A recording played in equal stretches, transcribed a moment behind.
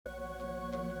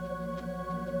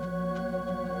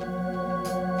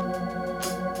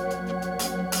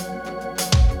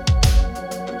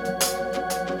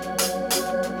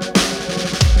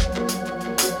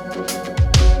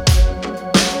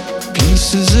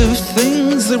of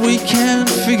things that we can't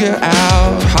figure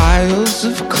out, piles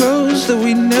of clothes that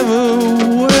we never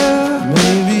wear.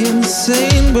 Maybe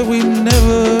insane, but we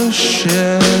never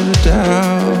shared a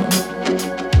doubt.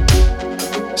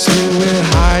 So we're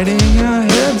hiding our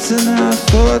heads and our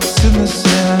thoughts in the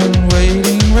sand,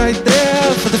 waiting right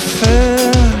there for the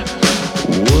fair.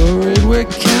 Worried we're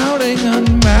counting on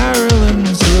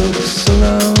Marilyn's looks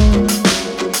alone.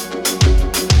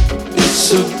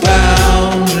 It's a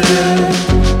boundary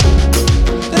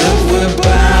that we're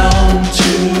bound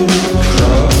to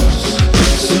cross.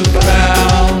 It's a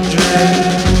boundary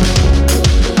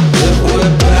that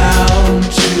we're bound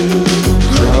to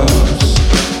cross.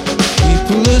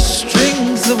 People are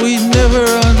strings that we never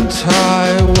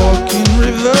untie, walk in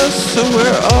reverse so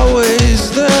we're always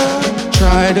there.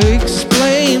 Try to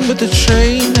explain, but the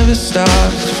train never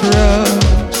stops for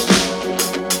us.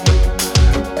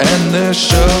 And they're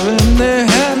shoving their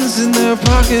hands in their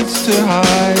pockets to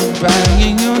hide,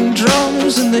 banging on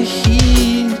drums in the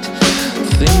heat,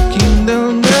 thinking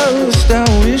they'll never stop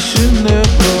wishing their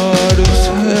blood was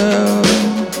hell.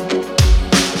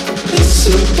 It's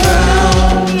a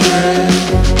boundary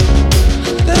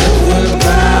that we're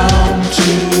bound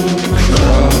to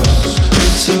cross.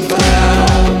 It's a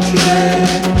boundary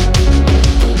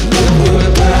that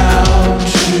we're bound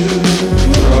to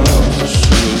cross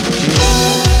again.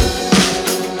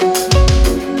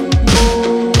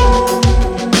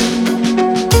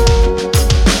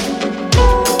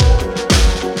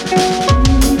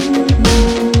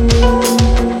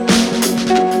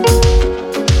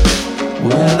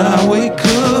 When I wake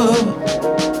up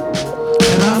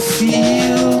and I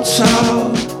feel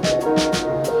tired,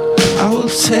 I will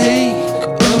take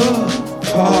a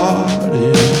part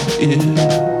in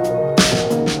it.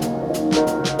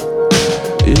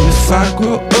 If I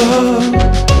grow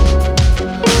up